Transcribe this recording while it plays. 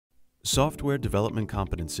Software development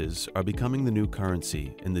competencies are becoming the new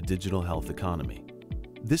currency in the digital health economy.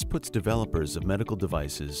 This puts developers of medical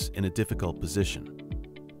devices in a difficult position.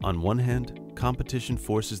 On one hand, competition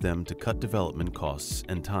forces them to cut development costs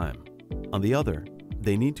and time. On the other,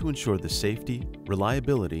 they need to ensure the safety,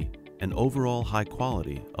 reliability, and overall high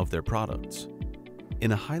quality of their products.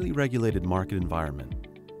 In a highly regulated market environment,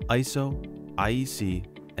 ISO, IEC,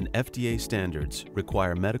 and FDA standards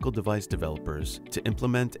require medical device developers to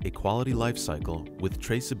implement a quality lifecycle with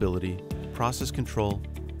traceability, process control,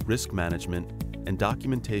 risk management, and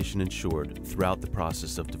documentation ensured throughout the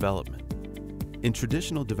process of development. In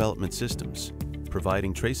traditional development systems,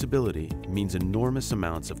 providing traceability means enormous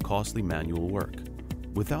amounts of costly manual work.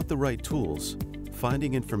 Without the right tools,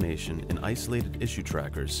 finding information in isolated issue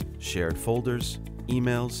trackers, shared folders,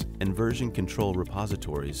 emails, and version control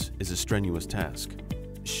repositories is a strenuous task.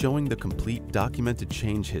 Showing the complete documented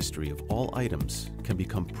change history of all items can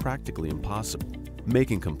become practically impossible,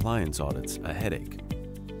 making compliance audits a headache.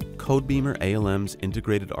 codeBeamer ALM's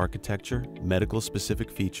integrated architecture,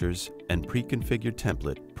 medical-specific features, and pre-configured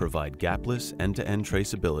template provide gapless end-to-end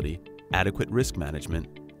traceability, adequate risk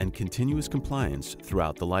management, and continuous compliance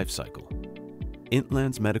throughout the lifecycle.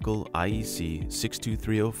 Intland's Medical IEC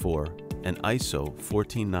 62304 and ISO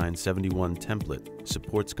 14971 template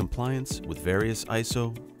supports compliance with various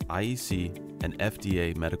ISO, IEC, and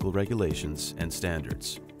FDA medical regulations and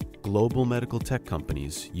standards. Global medical tech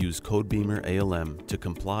companies use codeBeamer ALM to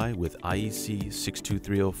comply with IEC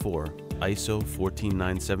 62304, ISO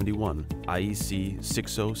 14971, IEC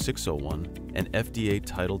 60601, and FDA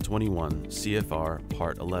Title 21 CFR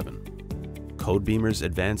Part 11. codeBeamer's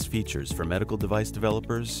advanced features for medical device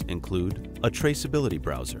developers include a traceability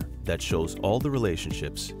browser that shows all the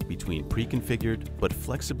relationships between pre-configured but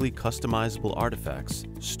flexibly customizable artifacts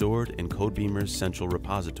stored in codeBeamer's central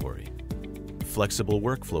repository, flexible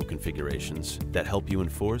workflow configurations that help you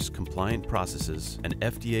enforce compliant processes and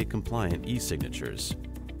FDA-compliant e-signatures.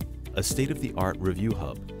 A state-of-the-art review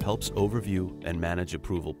hub helps overview and manage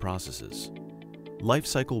approval processes.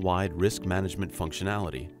 Lifecycle-wide risk management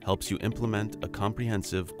functionality helps you implement a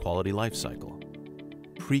comprehensive quality lifecycle.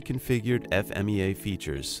 Pre-configured FMEA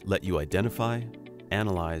features let you identify,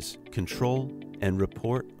 analyze, control, and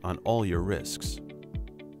report on all your risks.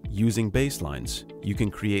 Using baselines, you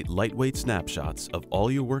can create lightweight snapshots of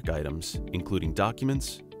all your work items, including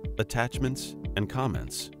documents, attachments, and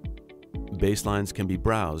comments. Baselines can be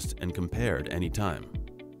browsed and compared anytime.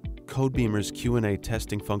 codeBeamer's Q&A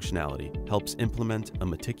testing functionality helps implement a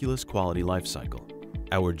meticulous quality lifecycle.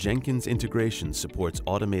 Our Jenkins integration supports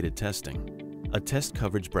automated testing. A test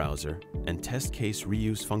coverage browser and test case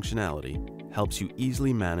reuse functionality helps you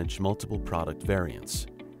easily manage multiple product variants.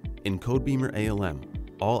 In codeBeamer ALM,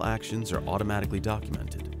 all actions are automatically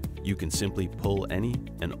documented. You can simply pull any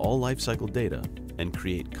and all lifecycle data and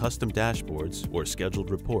create custom dashboards or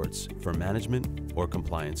scheduled reports for management or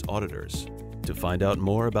compliance auditors. To find out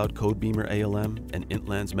more about codeBeamer ALM and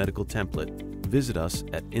Intland's medical template, visit us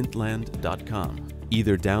at intland.com.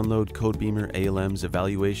 Either download codeBeamer ALM's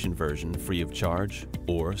evaluation version free of charge,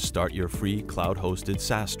 or start your free cloud-hosted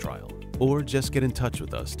SaaS trial. Or just get in touch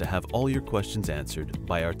with us to have all your questions answered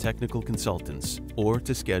by our technical consultants, or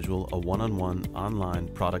to schedule a one-on-one online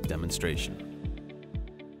product demonstration.